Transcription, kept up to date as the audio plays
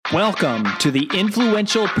Welcome to the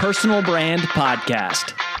Influential Personal Brand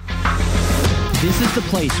Podcast. This is the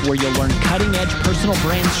place where you'll learn cutting-edge personal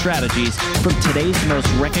brand strategies from today's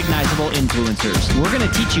most recognizable influencers. We're going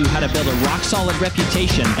to teach you how to build a rock-solid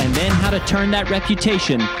reputation and then how to turn that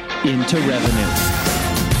reputation into revenue.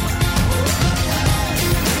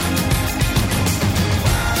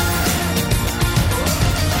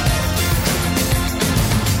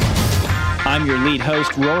 I'm your lead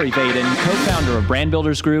host, Rory Vaden, co-founder of Brand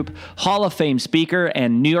Builders Group, Hall of Fame speaker,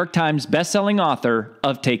 and New York Times bestselling author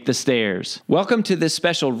of Take the Stairs. Welcome to this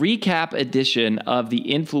special recap edition of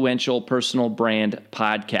the Influential Personal Brand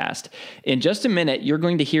Podcast. In just a minute, you're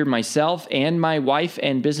going to hear myself and my wife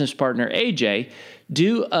and business partner, AJ,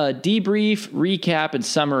 do a debrief, recap, and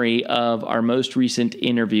summary of our most recent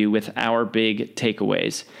interview with our big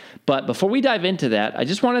takeaways. But before we dive into that, I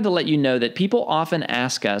just wanted to let you know that people often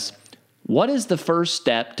ask us, what is the first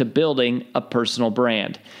step to building a personal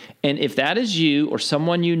brand? And if that is you or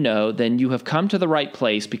someone you know, then you have come to the right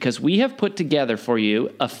place because we have put together for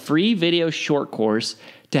you a free video short course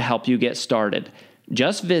to help you get started.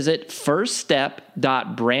 Just visit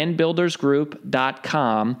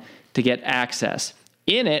firststep.brandbuildersgroup.com to get access.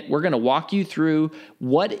 In it, we're going to walk you through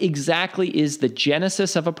what exactly is the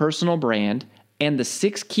genesis of a personal brand and the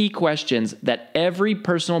 6 key questions that every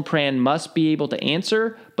personal brand must be able to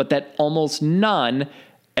answer, but that almost none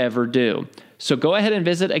ever do. So go ahead and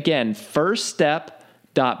visit, again,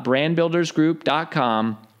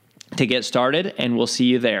 firststep.brandbuildersgroup.com to get started, and we'll see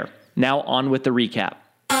you there. Now on with the recap.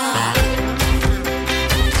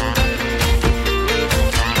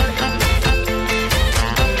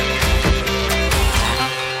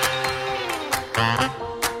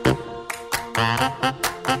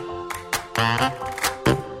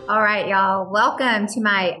 All right, y'all. Welcome to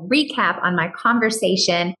my recap on my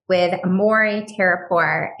conversation with Mori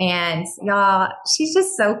Taheripour. And y'all, she's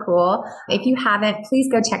just so cool. If you haven't,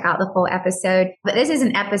 please go check out the full episode. But this is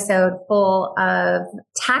an episode full of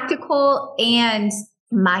tactical and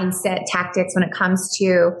mindset tactics when it comes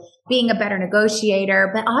to being a better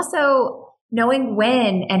negotiator, but also knowing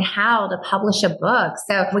when and how to publish a book.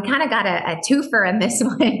 So we kind of got a twofer in this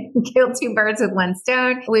one, killed 2 birds with 1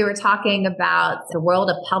 stone. We were talking about the world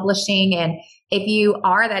of publishing. And if you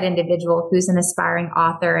are that individual who's an aspiring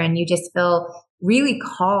author and you just feel really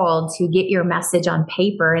called to get your message on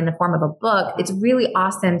paper in the form of a book, it's really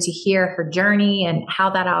awesome to hear her journey and how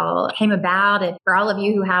that all came about. And for all of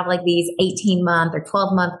you who have like these 18-month or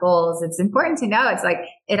 12-month goals, it's important to know it's like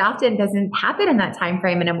it often doesn't happen in that time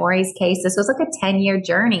frame. In Mori's case, this was like a 10-year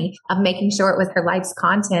journey of making sure it was her life's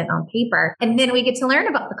content on paper. And then we get to learn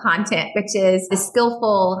about the content, which is the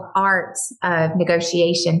skillful art of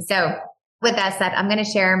negotiation. So with that said, I'm going to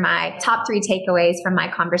share my top 3 takeaways from my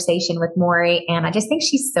conversation with Mori. And I just think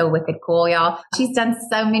she's so wicked cool, y'all. She's done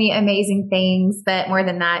so many amazing things, but more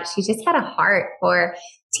than that, she just had a heart for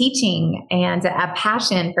teaching and a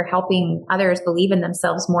passion for helping others believe in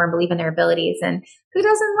themselves more and believe in their abilities. And who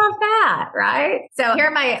doesn't love that, right? So here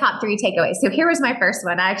are my top 3 takeaways. So here was my first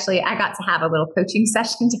one. I got to have a little coaching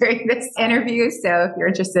session during this interview. So if you're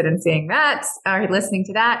interested in seeing that or listening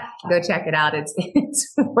to that, go check it out. It's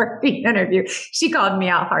worth the interview. She called me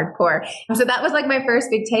out hardcore. So that was like my first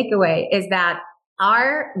big takeaway is that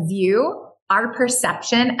our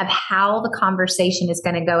perception of how the conversation is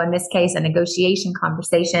going to go, in this case, a negotiation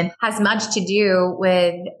conversation, has much to do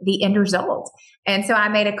with the end result. And so I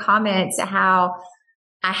made a comment to how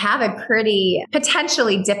I have a pretty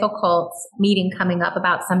potentially difficult meeting coming up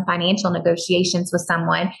about some financial negotiations with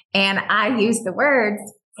someone. And I used the words,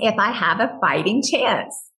 if I have a fighting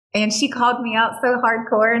chance. And she called me out so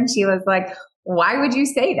hardcore and she was like, why would you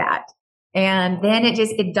say that? And then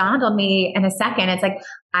it dawned on me in a second. It's like,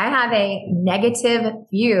 I have a negative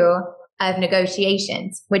view of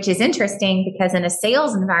negotiations, which is interesting because in a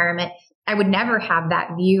sales environment, I would never have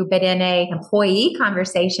that view. But in a employee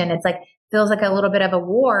conversation, it's like, feels like a little bit of a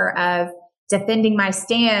war of defending my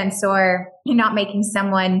stance or not making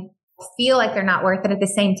someone feel like they're not worth it, at the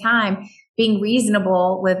same time, being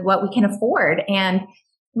reasonable with what we can afford. And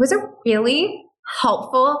it was a really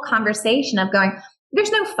helpful conversation of going,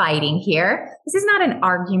 there's no fighting here. This is not an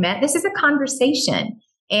argument. This is a conversation.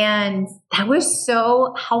 And that was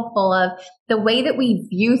so helpful of the way that we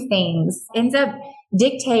view things ends up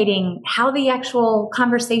dictating how the actual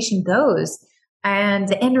conversation goes. And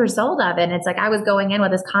the end result of it, and it's like I was going in with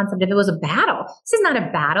this concept of it was a battle. This is not a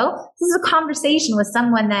battle. This is a conversation with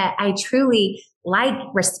someone that I truly like,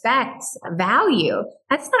 respect, value.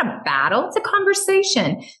 That's not a battle. It's a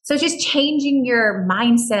conversation. So just changing your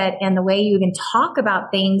mindset and the way you even talk about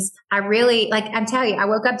things. I really, like, I'm telling you, I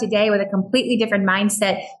woke up today with a completely different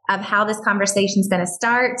mindset of how this conversation is going to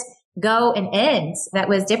start, go, and end. That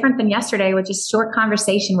was different than yesterday, which is short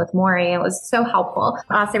conversation with Mori. It was so helpful.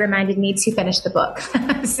 It also reminded me to finish the book.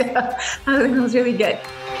 So it was really good.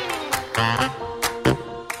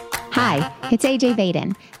 Hi, it's AJ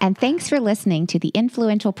Vaden, and thanks for listening to the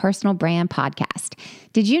Influential Personal Brand Podcast.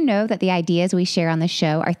 Did you know that the ideas we share on the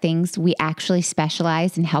show are things we actually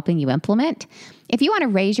specialize in helping you implement? If you want to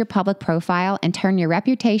raise your public profile and turn your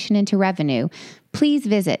reputation into revenue, please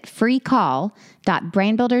visit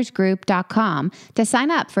freecall.brandbuildersgroup.com to sign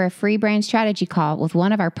up for a free brand strategy call with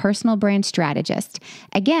one of our personal brand strategists.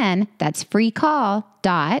 Again, that's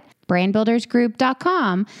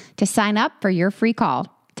freecall.brandbuildersgroup.com to sign up for your free call.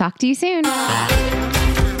 Talk to you soon.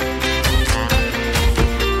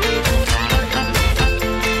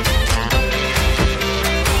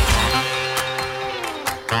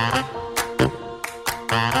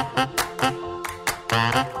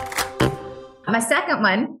 My second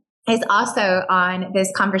one is also on this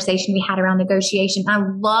conversation we had around negotiation. I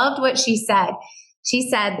loved what she said. She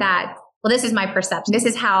said that, well, this is my perception. This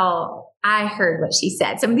is how I heard what she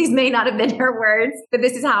said. Some of these may not have been her words, but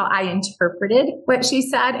this is how I interpreted what she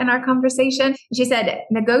said in our conversation. She said,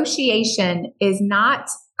 negotiation is not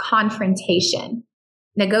confrontation.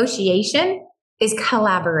 Negotiation is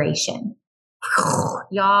collaboration.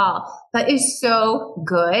 Y'all, that is so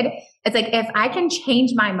good. It's like, if I can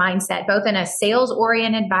change my mindset, both in a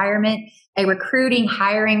sales-oriented environment, a recruiting,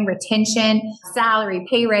 hiring, retention, salary,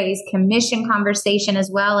 pay raise, commission conversation, as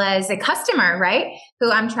well as a customer, right? Who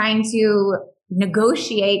I'm trying to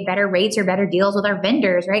negotiate better rates or better deals with our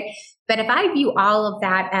vendors, right? But if I view all of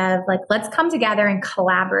that as like, let's come together and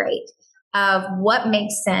collaborate of what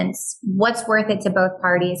makes sense, what's worth it to both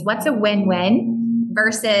parties, what's a win-win,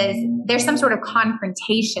 versus there's some sort of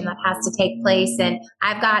confrontation that has to take place. And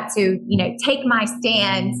I've got to, take my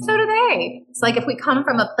stand. So do they. It's like, if we come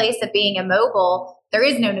from a place of being immobile, there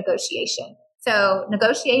is no negotiation. So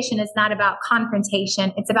negotiation is not about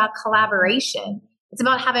confrontation. It's about collaboration. It's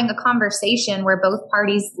about having a conversation where both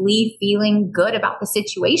parties leave feeling good about the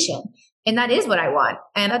situation. And that is what I want.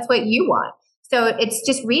 And that's what you want. So it's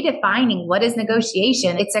just redefining what is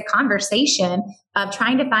negotiation. It's a conversation of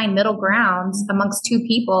trying to find middle grounds amongst two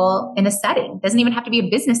people in a setting. It doesn't even have to be a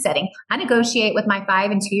business setting. I negotiate with my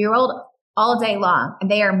 5 and 2-year-old all day long, and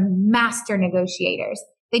they are master negotiators.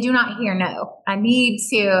 They do not hear no. I need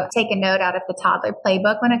to take a note out of the toddler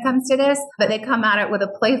playbook when it comes to this, but they come at it with a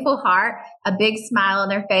playful heart, a big smile on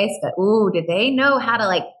their face. But do they know how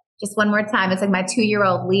to, just one more time. It's like my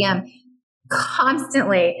 2-year-old Liam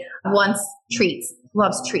constantly wants treats,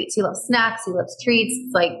 loves treats. He loves snacks. He loves treats.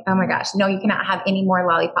 It's like, oh my gosh, no, you cannot have any more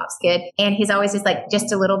lollipops, kid. And he's always just like,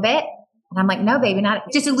 just a little bit. And I'm like, no, baby,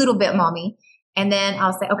 not just a little bit, mommy. And then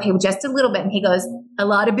I'll say, okay, well, just a little bit. And he goes, a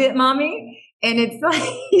lot of bit, mommy. And it's like,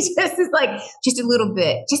 he just is like, just a little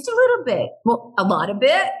bit, well, a lot of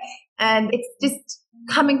bit. And it's just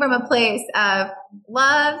coming from a place of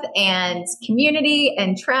love and community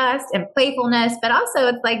and trust and playfulness, but also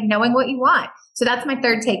it's like knowing what you want. So that's my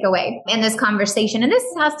third takeaway in this conversation. And this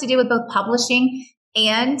has to do with both publishing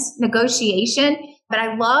and negotiation. But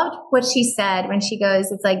I loved what she said when she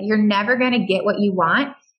goes, it's like, you're never going to get what you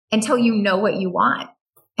want until you know what you want.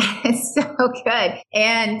 It's so good.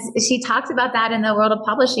 And she talks about that in the world of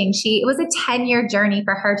publishing. It was a 10-year journey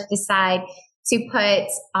for her to decide to put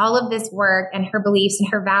all of this work and her beliefs and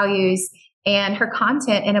her values and her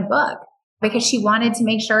content in a book, because she wanted to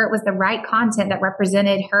make sure it was the right content that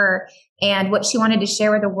represented her and what she wanted to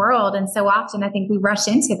share with the world. And so often I think we rush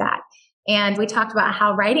into that. And we talked about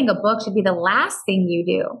how writing a book should be the last thing you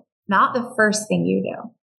do, not the first thing you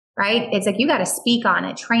do, right? It's like, you got to speak on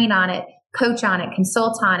it, train on it, coach on it,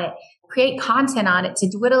 consult on it, create content on it to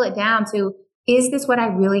whittle it down to, is this what I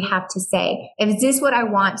really have to say? Is this what I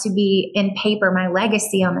want to be in paper, my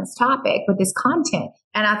legacy on this topic with this content?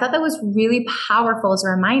 And I thought that was really powerful as a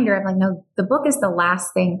reminder of like, no, the book is the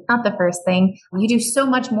last thing, not the first thing. You do so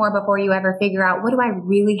much more before you ever figure out, what do I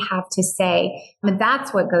really have to say? And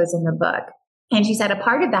that's what goes in the book. And she said a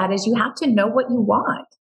part of that is you have to know what you want,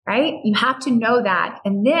 right? You have to know that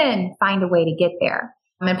and then find a way to get there.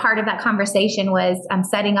 And part of that conversation was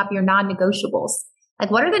setting up your non-negotiables. Like,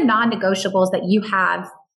 what are the non-negotiables that you have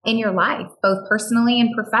in your life, both personally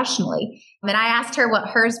and professionally. And I asked her what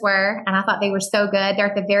hers were, and I thought they were so good. They're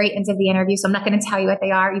at the very end of the interview, so I'm not going to tell you what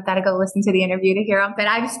they are. You've got to go listen to the interview to hear them. But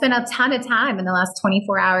I've spent a ton of time in the last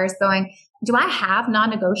 24 hours going, do I have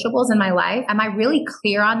non-negotiables in my life? Am I really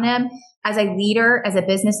clear on them as a leader, as a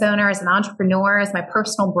business owner, as an entrepreneur, as my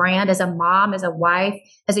personal brand, as a mom, as a wife,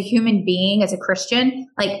 as a human being, as a Christian?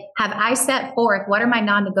 Like, have I set forth what are my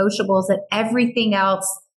non-negotiables that everything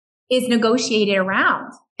else is negotiated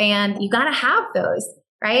around? And you got to have those,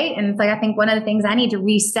 right? And it's like, I think one of the things I need to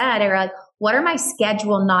reset are like, what are my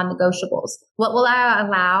schedule non-negotiables? What will I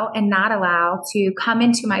allow and not allow to come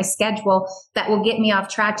into my schedule that will get me off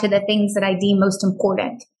track to the things that I deem most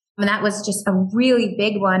important? And that was just a really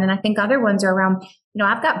big one. And I think other ones are around,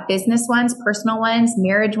 I've got business ones, personal ones,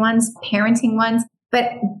 marriage ones, parenting ones, but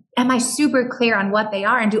am I super clear on what they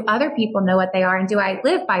are? And do other people know what they are? And do I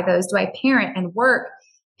live by those? Do I parent and work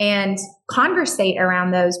and conversate around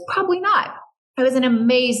those? Probably not. It was an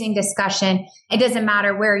amazing discussion. It doesn't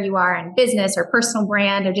matter where you are in business or personal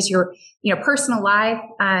brand or just your, personal life.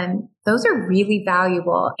 Those are really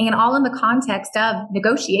valuable, and all in the context of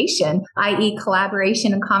negotiation, i.e.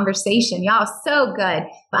 collaboration and conversation. Y'all, so good.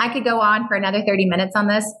 I could go on for another 30 minutes on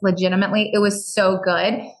this. Legitimately, it was so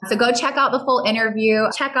good. So go check out the full interview.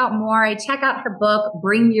 Check out Mori. Check out her book,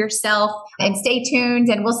 Bring Yourself, and stay tuned.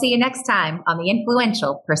 And we'll see you next time on The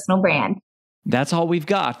Influential Personal Brand. That's all we've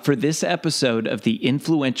got for this episode of the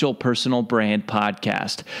Influential Personal Brand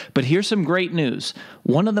Podcast. But here's some great news.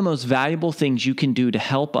 One of the most valuable things you can do to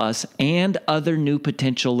help us and other new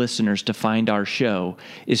potential listeners to find our show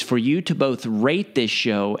is for you to both rate this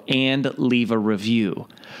show and leave a review.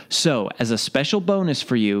 So, as a special bonus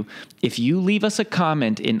for you, if you leave us a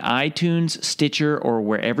comment in iTunes, Stitcher, or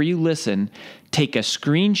wherever you listen, take a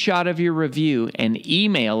screenshot of your review and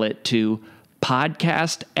email it to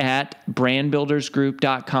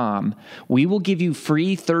podcast@brandbuildersgroup.com. We will give you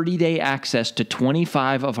free 30-day access to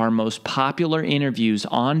 25 of our most popular interviews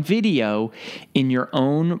on video in your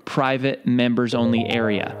own private members-only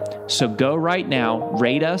area. So go right now,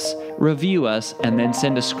 rate us, review us, and then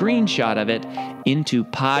send a screenshot of it into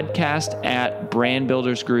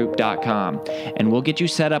podcast@brandbuildersgroup.com. And we'll get you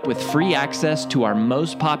set up with free access to our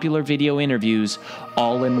most popular video interviews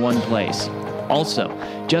all in one place. Also,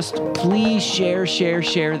 just please share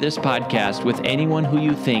this podcast with anyone who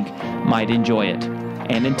you think might enjoy it.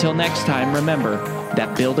 And until next time, remember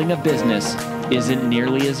that building a business isn't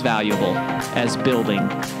nearly as valuable as building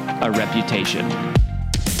a reputation.